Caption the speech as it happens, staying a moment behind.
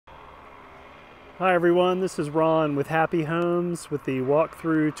Hi everyone, this is Ron with Happy Homes with the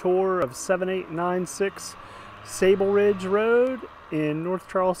walkthrough tour of 7896 Sabalridge Road in North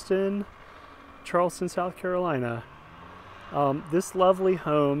Charleston, South Carolina. This lovely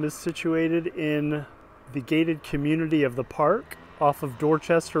home is situated in the gated community of the park off of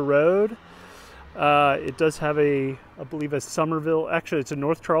Dorchester Road. It does have I believe a Somerville, actually it's a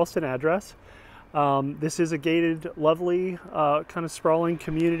North Charleston address. This is a gated, lovely, kind of sprawling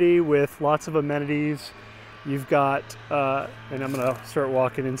community with lots of amenities. You've got, and I'm going to start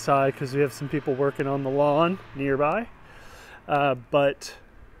walking inside because we have some people working on the lawn nearby. But,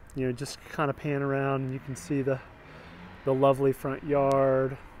 you know, just kind of pan around and you can see the lovely front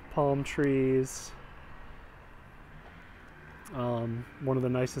yard, palm trees. One of the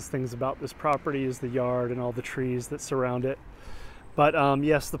nicest things about this property is the yard and all the trees that surround it. But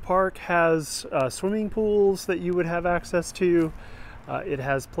yes, the park has swimming pools that you would have access to. It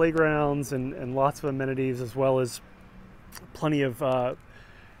has playgrounds and lots of amenities, as well as plenty of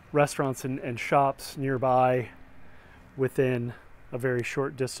restaurants and shops nearby within a very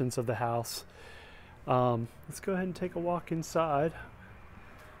short distance of the house. Let's go ahead and take a walk inside.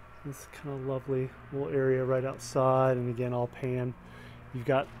 This kind of lovely little area right outside, and again, I'll pan. You've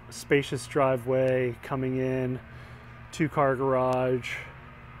got a spacious driveway coming in, two-car garage,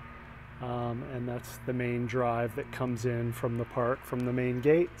 and that's the main drive that comes in from the park from the main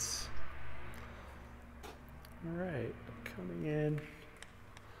gates. All right, coming in,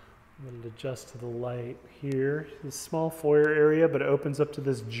 I'm going to adjust to the light here. This small foyer area, but it opens up to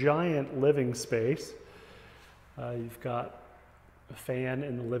this giant living space. You've got a fan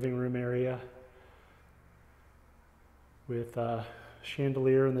in the living room area with a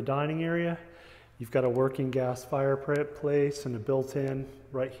chandelier in the dining area. You've got a working gas fireplace and a built-in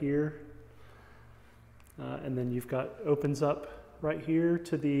right here. And then you've got, opens up right here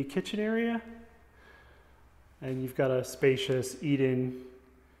to the kitchen area. And you've got a spacious eat-in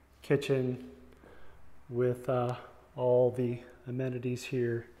kitchen with all the amenities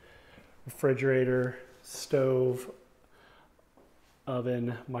here. Refrigerator, stove,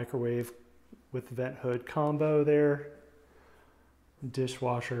 oven, microwave with vent hood combo there,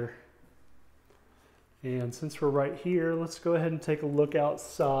 dishwasher. And since we're right here, let's go ahead and take a look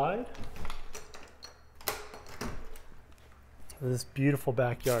outside. This beautiful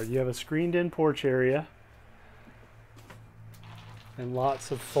backyard. You have a screened in porch area and lots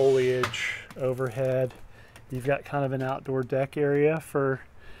of foliage overhead. You've got kind of an outdoor deck area for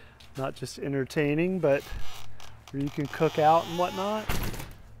not just entertaining, but where you can cook out and whatnot.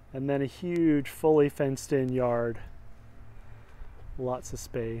 And then a huge fully fenced in yard. Lots of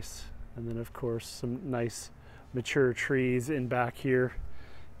space. And then of course some nice mature trees in back here.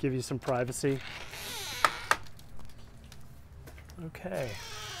 Give you some privacy. Okay,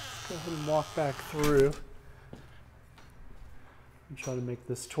 let's go ahead and walk back through. And try to make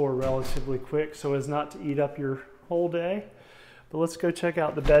this tour relatively quick so as not to eat up your whole day. But let's go check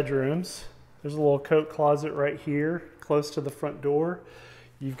out the bedrooms. There's a little coat closet right here, close to the front door.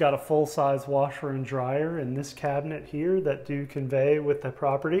 You've got a full-size washer and dryer in this cabinet here that do convey with the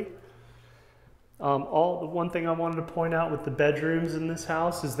property. The one thing I wanted to point out with the bedrooms in this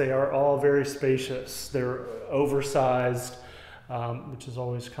house is they are all very spacious. They're oversized, which is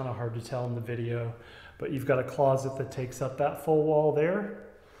always kind of hard to tell in the video. But you've got a closet that takes up that full wall there.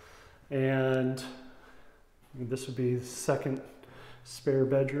 And this would be the second spare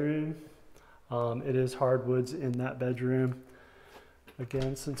bedroom. It is hardwoods in that bedroom.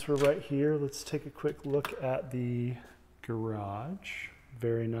 Again, since we're right here, let's take a quick look at the garage.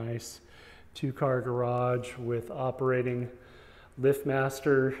 Very nice. Two-car garage with operating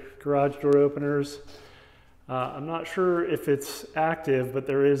LiftMaster garage door openers. I'm not sure if it's active, but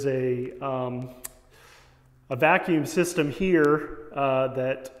there is a vacuum system here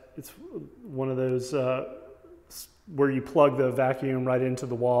that it's one of those where you plug the vacuum right into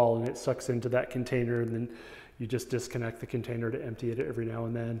the wall and it sucks into that container, and then you just disconnect the container to empty it every now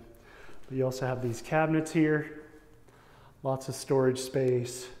and then. But you also have these cabinets here, lots of storage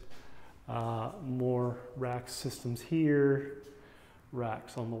space. More rack systems here,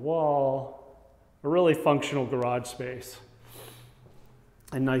 racks on the wall, a really functional garage space,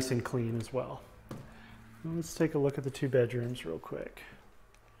 and nice and clean as well. Now let's take a look at the two bedrooms real quick.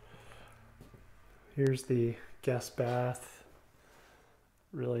 Here's the guest bath,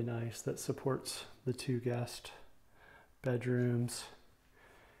 really nice, that supports the two guest bedrooms.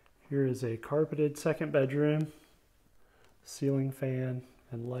 Here is a carpeted second bedroom, ceiling fan,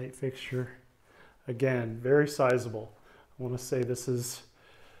 and light fixture. Again, very sizable. I want to say this is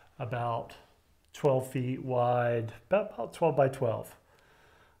about 12 feet wide, about 12 by 12.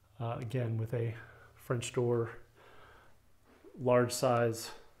 Again, with a French door, large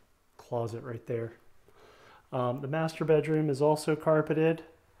size closet right there. The master bedroom is also carpeted.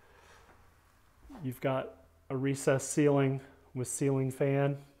 You've got a recessed ceiling with ceiling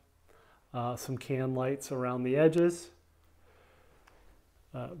fan, some can lights around the edges.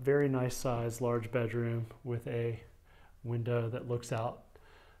 Very nice size, large bedroom with a window that looks out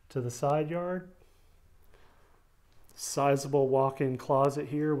to the side yard. Sizable walk-in closet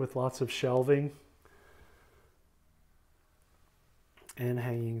here with lots of shelving and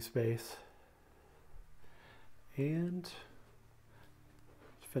hanging space. And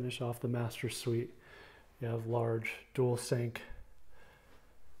to finish off the master suite, you have large dual sink,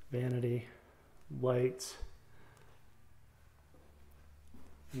 vanity, lights,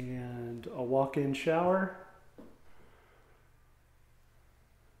 and a walk-in shower.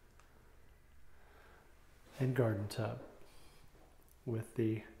 And garden tub with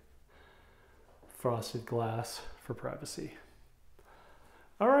the frosted glass for privacy.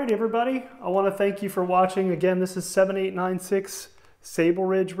 All right, everybody, I want to thank you for watching. Again, this is 7896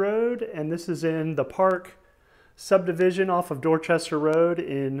 Sabalridge Road, and this is in the Park subdivision off of Dorchester Road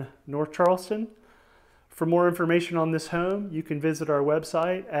in North Charleston. For more information on this home, you can visit our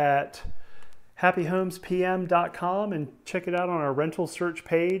website at happyhomespm.com and check it out on our rental search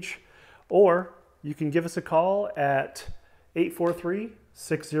page, or you can give us a call at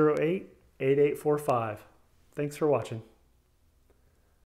 843-608-8845. Thanks for watching.